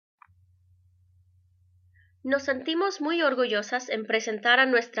Nos sentimos muy orgullosas en presentar a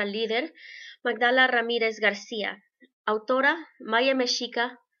nuestra líder, Magdala Ramírez García, autora maya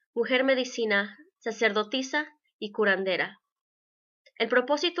mexica, mujer medicina, sacerdotisa y curandera. El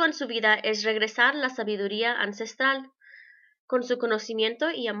propósito en su vida es regresar la sabiduría ancestral. Con su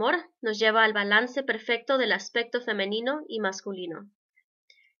conocimiento y amor nos lleva al balance perfecto del aspecto femenino y masculino.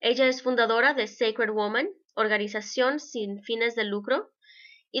 Ella es fundadora de Sacred Woman, organización sin fines de lucro,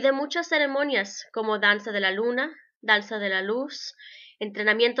 y de muchas ceremonias como danza de la luna, danza de la luz,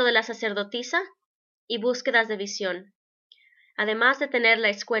 entrenamiento de la sacerdotisa y búsquedas de visión, además de tener la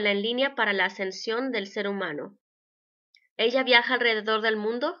escuela en línea para la ascensión del ser humano. Ella viaja alrededor del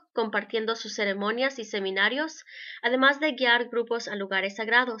mundo compartiendo sus ceremonias y seminarios, además de guiar grupos a lugares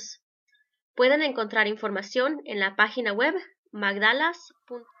sagrados. Pueden encontrar información en la página web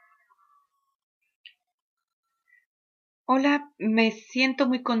magdalas.com. Hola, me siento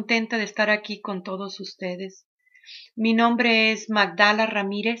muy contenta de estar aquí con todos ustedes. Mi nombre es Magdala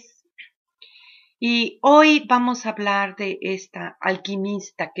Ramírez y hoy vamos a hablar de esta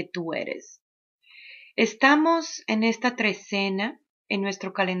alquimista que tú eres. Estamos en esta trecena en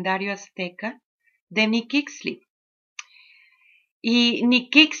nuestro calendario azteca de Nick Ixtli. Y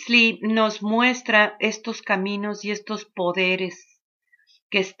Nick Ixtli nos muestra estos caminos y estos poderes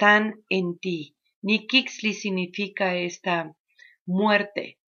que están en ti. Nick Ixtli significa esta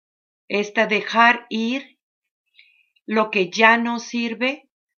muerte, esta dejar ir lo que ya no sirve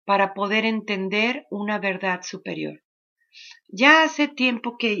para poder entender una verdad superior. Ya hace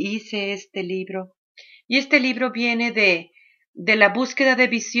tiempo que hice este libro y este libro viene de la búsqueda de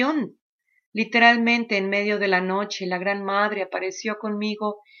visión. Literalmente en medio de la noche la Gran Madre apareció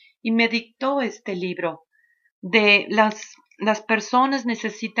conmigo y me dictó este libro de las personas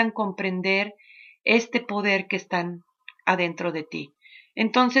necesitan comprender este poder que están adentro de ti.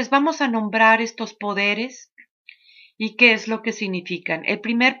 Entonces vamos a nombrar estos poderes y qué es lo que significan. El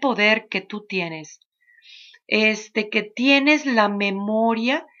primer poder que tú tienes es de que tienes la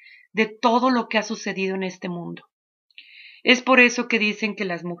memoria de todo lo que ha sucedido en este mundo. Es por eso que dicen que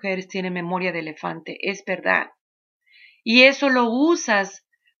las mujeres tienen memoria de elefante. Es verdad. Y eso lo usas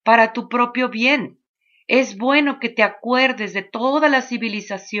para tu propio bien. Es bueno que te acuerdes de todas las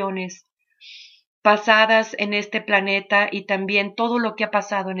civilizaciones pasadas en este planeta y también todo lo que ha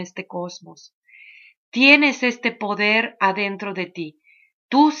pasado en este cosmos. Tienes este poder adentro de ti.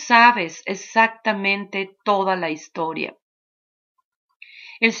 Tú sabes exactamente toda la historia.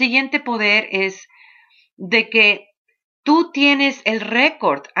 El siguiente poder es de que tú tienes el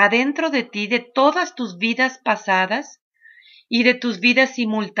récord adentro de ti de todas tus vidas pasadas y de tus vidas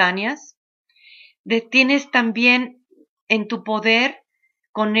simultáneas. Tienes también en tu poder,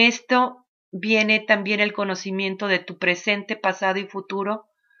 con esto viene también el conocimiento de tu presente, pasado y futuro.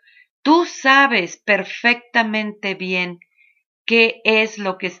 Tú sabes perfectamente bien qué es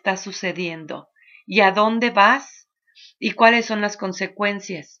lo que está sucediendo y a dónde vas y cuáles son las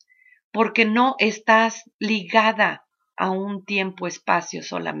consecuencias, porque no estás ligada a un tiempo-espacio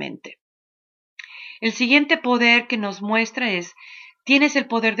solamente. El siguiente poder que nos muestra es, tienes el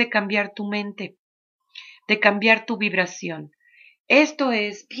poder de cambiar tu mente, de cambiar tu vibración. Esto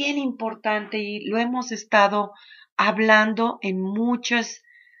es bien importante y lo hemos estado hablando en muchos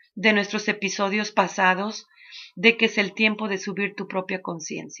de nuestros episodios pasados, de que es el tiempo de subir tu propia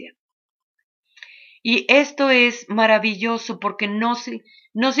conciencia. Y esto es maravilloso porque no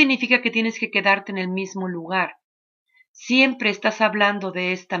significa que tienes que quedarte en el mismo lugar. Siempre estás hablando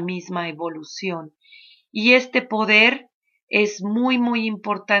de esta misma evolución. Y este poder es muy, muy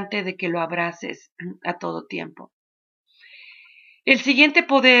importante de que lo abraces a todo tiempo. El siguiente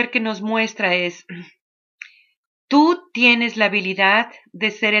poder que nos muestra es, tú tienes la habilidad de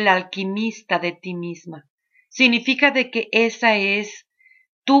ser el alquimista de ti misma. Significa de que esa es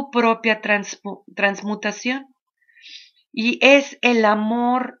tu propia transmutación. Y es el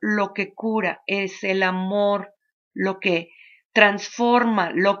amor lo que cura, es el amor lo que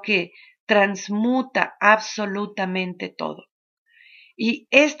transforma, lo que transmuta absolutamente todo. Y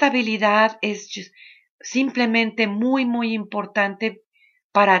esta habilidad es simplemente muy, muy importante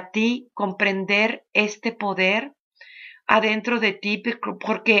para ti comprender este poder adentro de ti,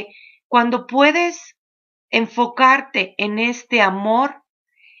 porque cuando puedes enfocarte en este amor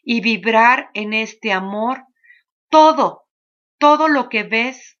y vibrar en este amor, todo lo que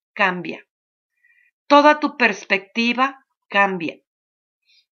ves cambia. Toda tu perspectiva cambia.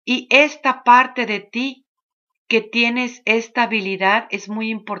 Y esta parte de ti que tienes esta habilidad es muy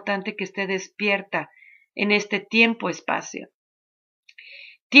importante que esté despierta en este tiempo-espacio.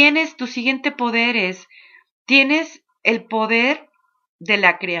 Tu siguiente poder es, tienes el poder de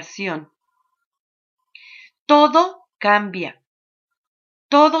la creación. todo cambia.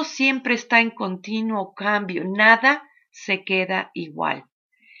 Todo siempre está en continuo cambio. Nada se queda igual.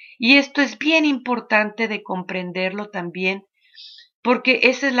 Y esto es bien importante de comprenderlo también, porque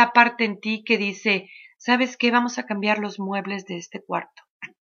esa es la parte en ti que dice, ¿sabes qué? Vamos a cambiar los muebles de este cuarto.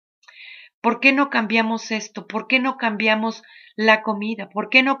 ¿Por qué no cambiamos esto? ¿Por qué no cambiamos la comida? ¿Por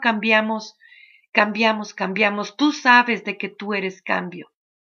qué no cambiamos? Tú sabes de que tú eres cambio.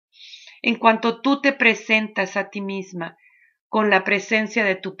 En cuanto tú te presentas a ti misma con la presencia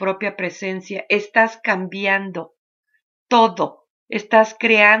de tu propia presencia, estás cambiando todo. Estás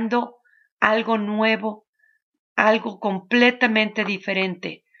creando algo nuevo, algo completamente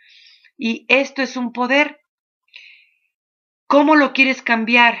diferente. Y esto es un poder. ¿Cómo lo quieres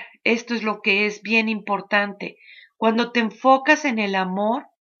cambiar? Esto es lo que es bien importante. Cuando te enfocas en el amor,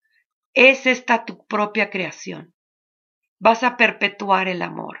 es esta tu propia creación. Vas a perpetuar el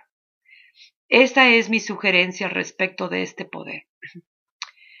amor. Esa es mi sugerencia respecto de este poder.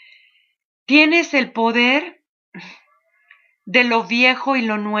 Tienes el poder de lo viejo y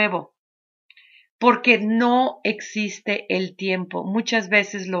lo nuevo, porque no existe el tiempo. Muchas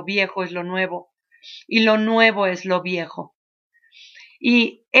veces lo viejo es lo nuevo y lo nuevo es lo viejo.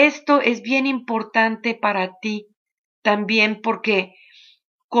 Y esto es bien importante para ti también porque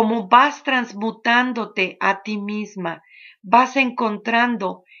como vas transmutándote a ti misma, vas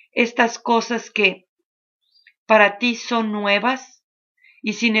encontrando estas cosas que para ti son nuevas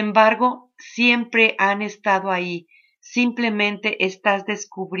y sin embargo siempre han estado ahí. Simplemente estás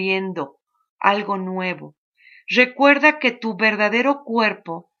descubriendo algo nuevo. Recuerda que tu verdadero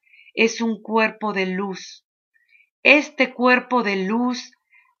cuerpo es un cuerpo de luz. Este cuerpo de luz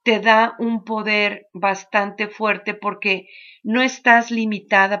te da un poder bastante fuerte porque no estás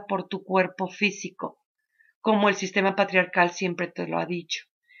limitada por tu cuerpo físico, como el sistema patriarcal siempre te lo ha dicho.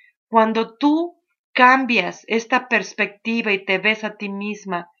 Cuando tú cambias esta perspectiva y te ves a ti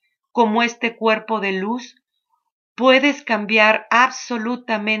misma como este cuerpo de luz, puedes cambiar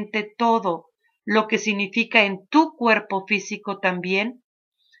absolutamente todo lo que significa en tu cuerpo físico también,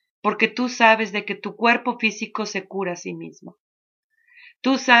 porque tú sabes de que tu cuerpo físico se cura a sí mismo.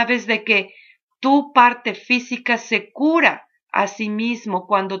 Tú sabes de que tu parte física se cura a sí mismo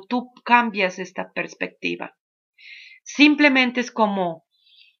cuando tú cambias esta perspectiva. Simplemente es como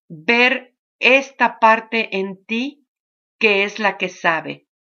ver esta parte en ti que es la que sabe.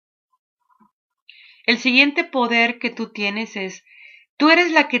 El siguiente poder que tú tienes es, tú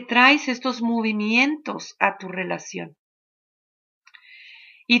eres la que traes estos movimientos a tu relación.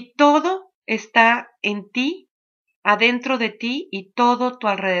 Y todo está en ti, adentro de ti y todo tu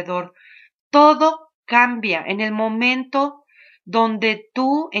alrededor. Todo cambia en el momento donde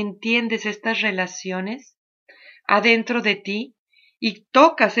tú entiendes estas relaciones adentro de ti y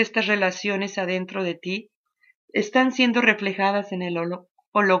tocas estas relaciones adentro de ti, están siendo reflejadas en el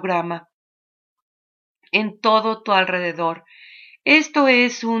holograma, en todo tu alrededor. Esto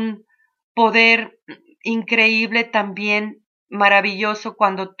es un poder increíble también, maravilloso,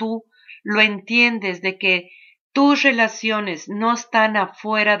 cuando tú lo entiendes de que tus relaciones no están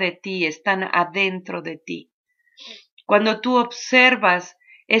afuera de ti, están adentro de ti. Cuando tú observas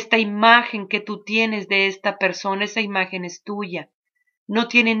esta imagen que tú tienes de esta persona, esa imagen es tuya, no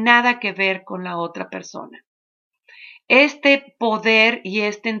tiene nada que ver con la otra persona. Este poder y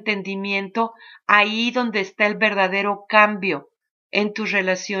este entendimiento, ahí donde está el verdadero cambio en tus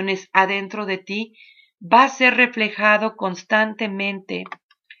relaciones adentro de ti, va a ser reflejado constantemente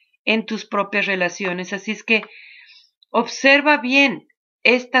en tus propias relaciones. Así es que observa bien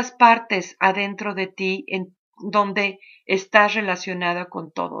estas partes adentro de ti en donde estás relacionada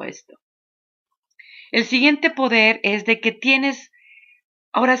con todo esto. El siguiente poder es de que tienes,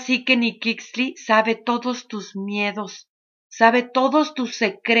 ahora sí que Nikixtli sabe todos tus miedos, sabe todos tus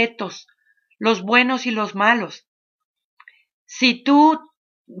secretos, los buenos y los malos. Si tú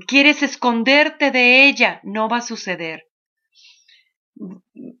quieres esconderte de ella, no va a suceder.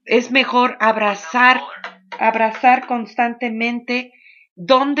 Es mejor abrazar constantemente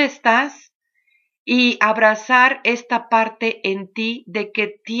dónde estás y abrazar esta parte en ti de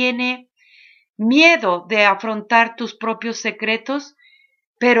que tiene miedo de afrontar tus propios secretos,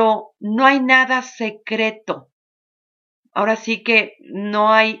 pero no hay nada secreto. Ahora sí que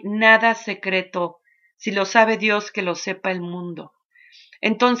no hay nada secreto. Si lo sabe Dios, que lo sepa el mundo.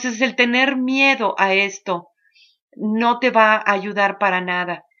 Entonces, el tener miedo a esto no te va a ayudar para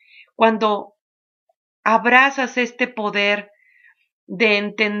nada. Cuando abrazas este poder de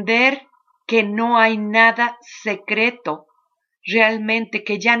entender que no hay nada secreto, realmente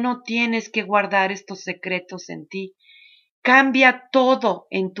que ya no tienes que guardar estos secretos en ti, cambia todo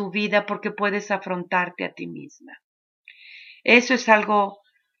en tu vida porque puedes afrontarte a ti misma. Eso es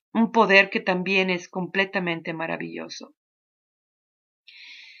un poder que también es completamente maravilloso.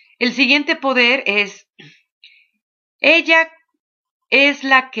 El siguiente poder es, ella es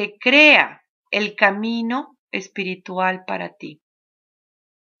la que crea el camino espiritual para ti.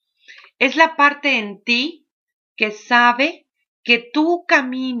 Es la parte en ti que sabe que tu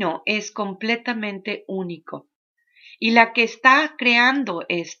camino es completamente único. Y la que está creando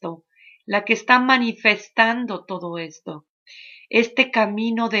esto, la que está manifestando todo esto, este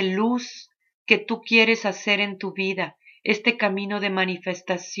camino de luz que tú quieres hacer en tu vida, este camino de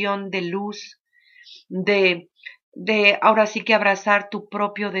manifestación de luz, de ahora sí que abrazar tu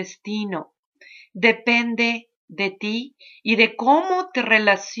propio destino, depende de ti y de cómo te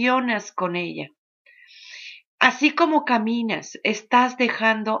relacionas con ella. Así como caminas, estás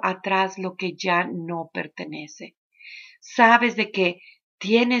dejando atrás lo que ya no pertenece. Sabes de que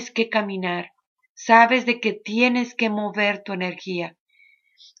tienes que caminar, sabes de que tienes que mover tu energía,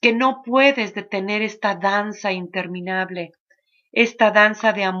 que no puedes detener esta danza interminable, esta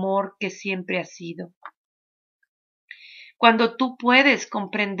danza de amor que siempre ha sido. Cuando tú puedes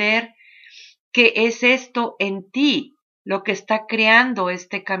comprender que es esto en ti lo que está creando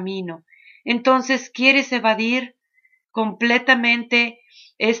este camino, entonces quieres evadir completamente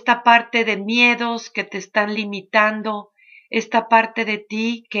esta parte de miedos que te están limitando, esta parte de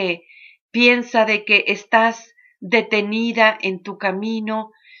ti que piensa de que estás detenida en tu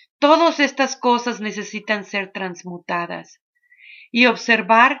camino. Todas estas cosas necesitan ser transmutadas y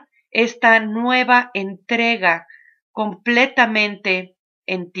observar esta nueva entrega completamente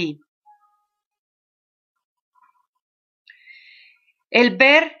en ti. El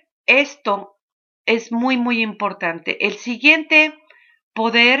ver esto es muy, muy importante. El siguiente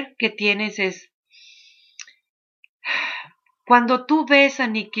poder que tienes es cuando tú ves a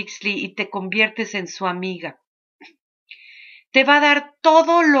Nick Kingsley y te conviertes en su amiga, te va a dar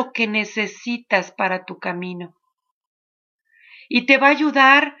todo lo que necesitas para tu camino y te va a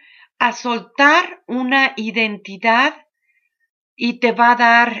ayudar a soltar una identidad y te va a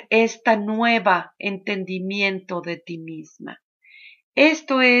dar esta nueva entendimiento de ti misma.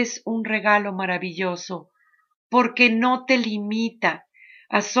 Esto es un regalo maravilloso porque no te limita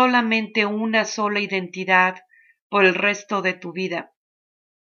a solamente una sola identidad por el resto de tu vida.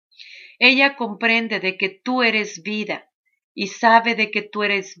 Ella comprende de que tú eres vida y sabe de que tú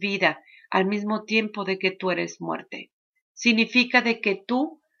eres vida al mismo tiempo de que tú eres muerte. Significa de que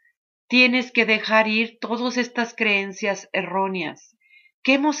tú tienes que dejar ir todas estas creencias erróneas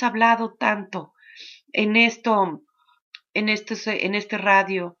que hemos hablado tanto en este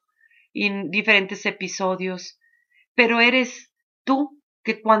radio y en diferentes episodios, pero eres tú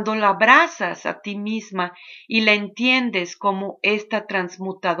que cuando la abrazas a ti misma y la entiendes como esta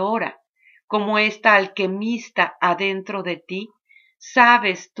transmutadora, como esta alquimista adentro de ti,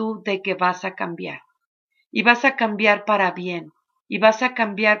 sabes tú de que vas a cambiar y vas a cambiar para bien y vas a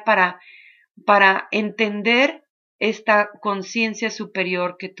cambiar para entender esta conciencia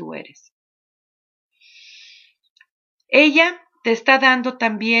superior que tú eres. Ella te está dando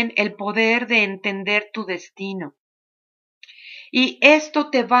también el poder de entender tu destino. Y esto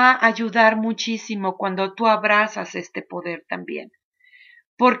te va a ayudar muchísimo cuando tú abrazas este poder también.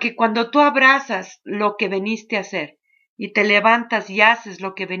 Porque cuando tú abrazas lo que veniste a hacer y te levantas y haces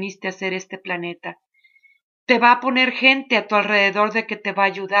lo que veniste a hacer este planeta, te va a poner gente a tu alrededor de que te va a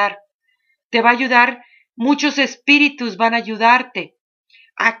ayudar. Te va a ayudar, muchos espíritus van a ayudarte.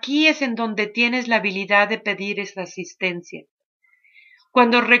 Aquí es en donde tienes la habilidad de pedir esa asistencia.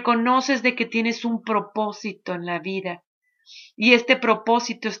 Cuando reconoces de que tienes un propósito en la vida y este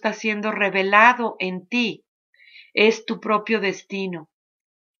propósito está siendo revelado en ti, es tu propio destino.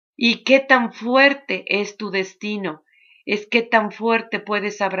 Y qué tan fuerte es tu destino, es qué tan fuerte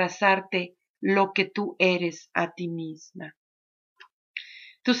puedes abrazarte lo que tú eres a ti misma.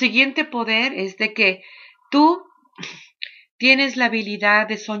 Tu siguiente poder es de que tú tienes la habilidad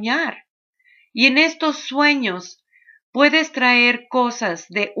de soñar y en estos sueños puedes traer cosas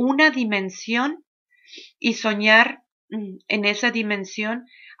de una dimensión y soñar en esa dimensión,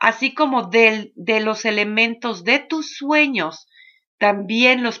 así como de los elementos de tus sueños,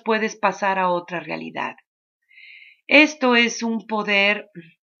 también los puedes pasar a otra realidad. Esto es un poder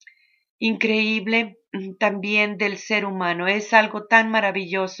increíble también del ser humano. Es algo tan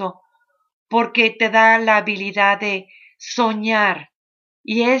maravilloso porque te da la habilidad de soñar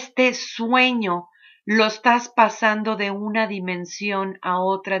y este sueño lo estás pasando de una dimensión a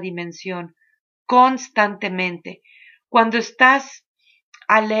otra dimensión constantemente. Cuando estás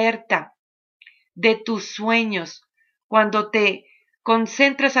alerta de tus sueños, cuando te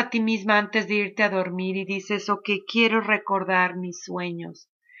concentras a ti misma antes de irte a dormir y dices, ok, quiero recordar mis sueños.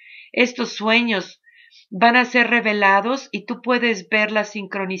 Estos sueños van a ser revelados y tú puedes ver la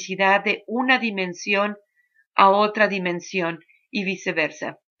sincronicidad de una dimensión a otra dimensión y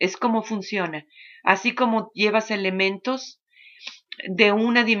viceversa. Es como funciona. Así como llevas elementos de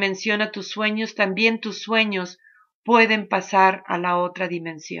una dimensión a tus sueños, también tus sueños pueden pasar a la otra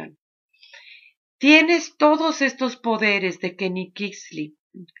dimensión. Tienes todos estos poderes de que Nick Kingsley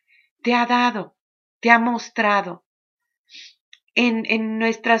te ha dado, te ha mostrado en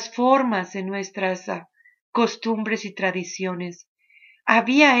nuestras formas, en nuestras costumbres y tradiciones.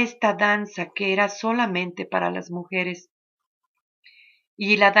 Había esta danza que era solamente para las mujeres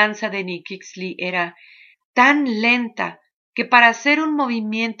y la danza de Nick Kingsley era tan lenta que para hacer un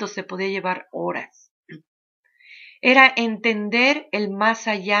movimiento se podía llevar horas. Era entender el más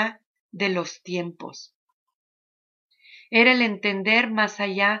allá de los tiempos. Era el entender más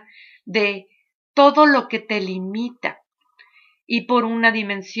allá de todo lo que te limita. Y por una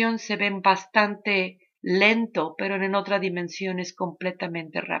dimensión se ven bastante lento, pero en otra dimensión es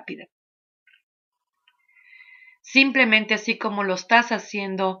completamente rápida. Simplemente así como lo estás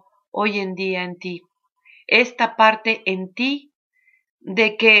haciendo hoy en día en ti. Esta parte en ti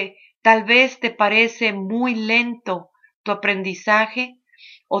de que tal vez te parece muy lento tu aprendizaje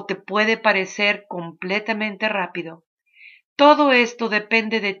o te puede parecer completamente rápido. Todo esto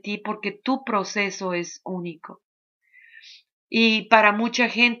depende de ti porque tu proceso es único. Y para mucha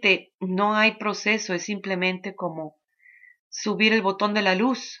gente no hay proceso, es simplemente como subir el botón de la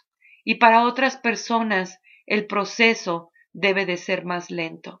luz. Y para otras personas el proceso debe de ser más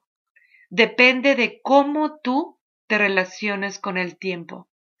lento. Depende de cómo tú te relacionas con el tiempo,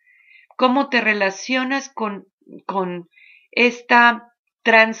 cómo te relacionas con esta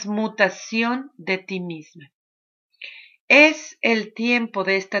transmutación de ti misma. Es el tiempo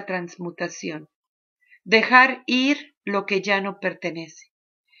de esta transmutación. Dejar ir lo que ya no pertenece.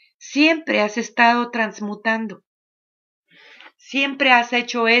 Siempre has estado transmutando. Siempre has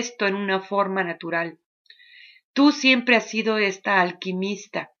hecho esto en una forma natural. Tú siempre has sido esta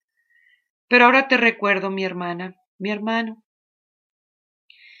alquimista. Pero ahora te recuerdo, mi hermana, mi hermano.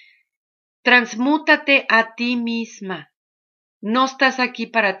 Transmútate a ti misma. No estás aquí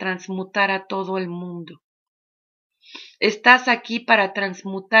para transmutar a todo el mundo. Estás aquí para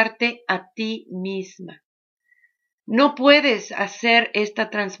transmutarte a ti misma. No puedes hacer esta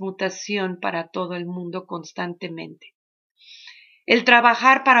transmutación para todo el mundo constantemente. El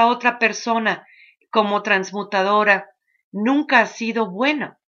trabajar para otra persona como transmutadora nunca ha sido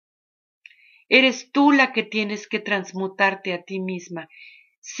bueno. Eres tú la que tienes que transmutarte a ti misma.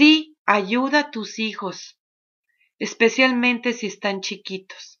 Sí, ayuda a tus hijos, especialmente si están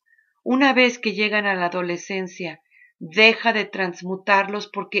chiquitos. Una vez que llegan a la adolescencia, deja de transmutarlos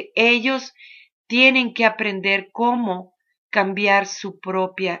porque ellos tienen que aprender cómo cambiar su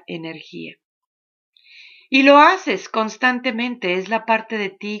propia energía. Y lo haces constantemente, es la parte de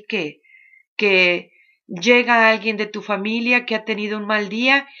ti que llega alguien de tu familia que ha tenido un mal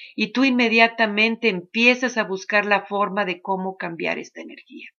día y tú inmediatamente empiezas a buscar la forma de cómo cambiar esta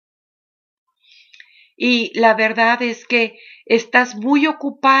energía. Y la verdad es que estás muy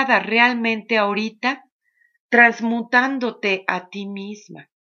ocupada realmente ahorita transmutándote a ti misma.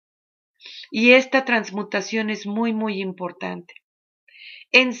 Y esta transmutación es muy, muy importante.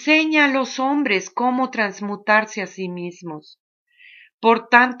 Enseña a los hombres cómo transmutarse a sí mismos. Por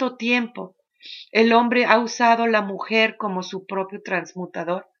tanto tiempo, el hombre ha usado a la mujer como su propio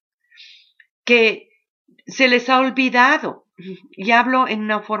transmutador, que se les ha olvidado, y hablo en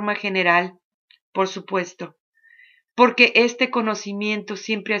una forma general, por supuesto, porque este conocimiento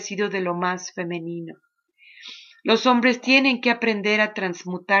siempre ha sido de lo más femenino. Los hombres tienen que aprender a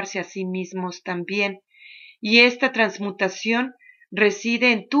transmutarse a sí mismos también, y esta transmutación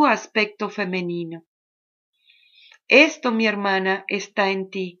reside en tu aspecto femenino. Esto, mi hermana, está en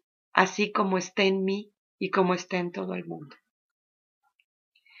ti, así como está en mí y como está en todo el mundo.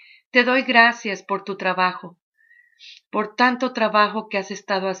 Te doy gracias por tu trabajo, por tanto trabajo que has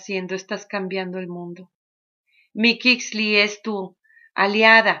estado haciendo, estás cambiando el mundo. Mi Kingsley es tu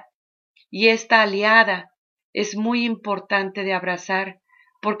aliada, y esta aliada es muy importante de abrazar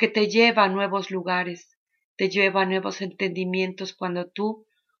porque te lleva a nuevos lugares, te lleva a nuevos entendimientos cuando tú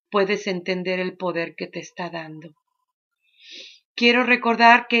puedes entender el poder que te está dando. Quiero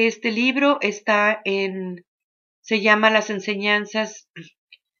recordar que este libro se llama Las enseñanzas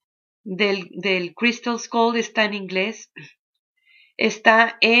del Crystal Skull, está en inglés.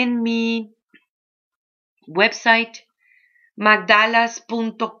 Está en mi website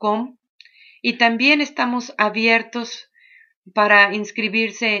magdalas.com y también estamos abiertos para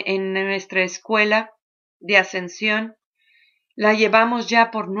inscribirse en nuestra escuela de Ascensión. La llevamos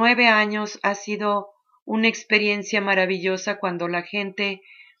ya por 9 años. Ha sido una experiencia maravillosa cuando la gente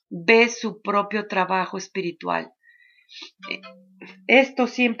ve su propio trabajo espiritual. Esto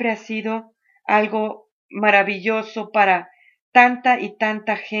siempre ha sido algo maravilloso para tanta y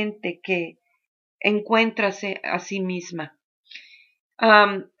tanta gente que encuentra a sí misma.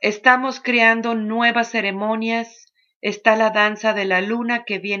 Estamos creando nuevas ceremonias. Está la danza de la luna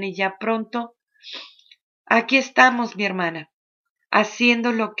que viene ya pronto. Aquí estamos, mi hermana,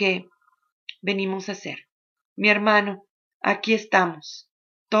 haciendo lo que venimos a hacer. Mi hermano, aquí estamos,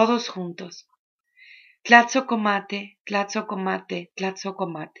 todos juntos. Tlatzocomate, Tlatzocomate,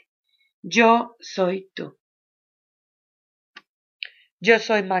 Tlatzocomate. Yo soy tú. Yo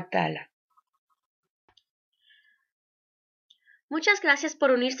soy Magdala. Muchas gracias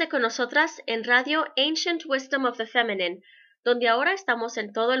por unirse con nosotras en Radio Ancient Wisdom of the Feminine, donde ahora estamos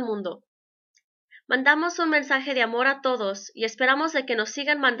en todo el mundo. Mandamos un mensaje de amor a todos y esperamos de que nos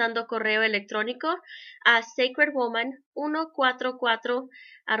sigan mandando correo electrónico a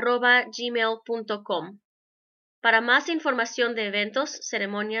sacredwoman144@gmail.com. Para más información de eventos,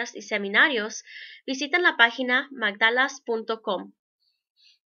 ceremonias y seminarios, visiten la página magdalas.com.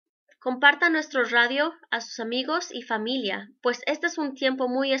 Compartan nuestro radio a sus amigos y familia, pues este es un tiempo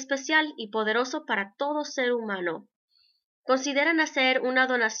muy especial y poderoso para todo ser humano. Consideren hacer una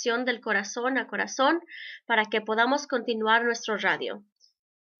donación del corazón a corazón para que podamos continuar nuestro radio.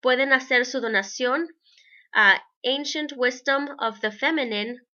 Pueden hacer su donación a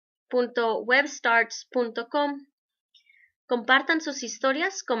ancientwisdomofthefeminine.webstarts.com. Compartan sus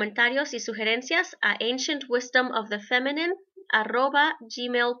historias, comentarios y sugerencias a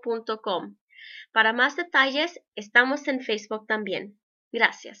ancientwisdomofthefeminine@gmail.com. Para más detalles, estamos en Facebook también.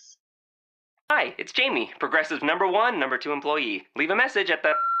 Gracias. Hi, it's Jamie, Progressive's #1, #2 employee. Leave a message at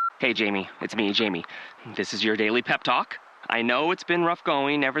the... Hey, Jamie, it's me, Jamie. This is your daily pep talk. I know it's been rough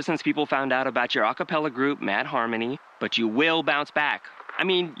going ever since people found out about your a cappella group, Mad Harmony, but you will bounce back. I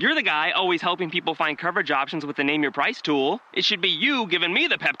mean, you're the guy always helping people find coverage options with the Name Your Price tool. It should be you giving me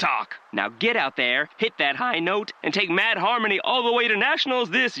the pep talk. Now get out there, hit that high note, and take Mad Harmony all the way to nationals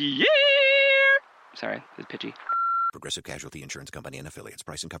this year! Sorry, it's pitchy. Progressive Casualty Insurance Company and Affiliates.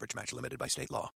 Price and coverage match limited by state law.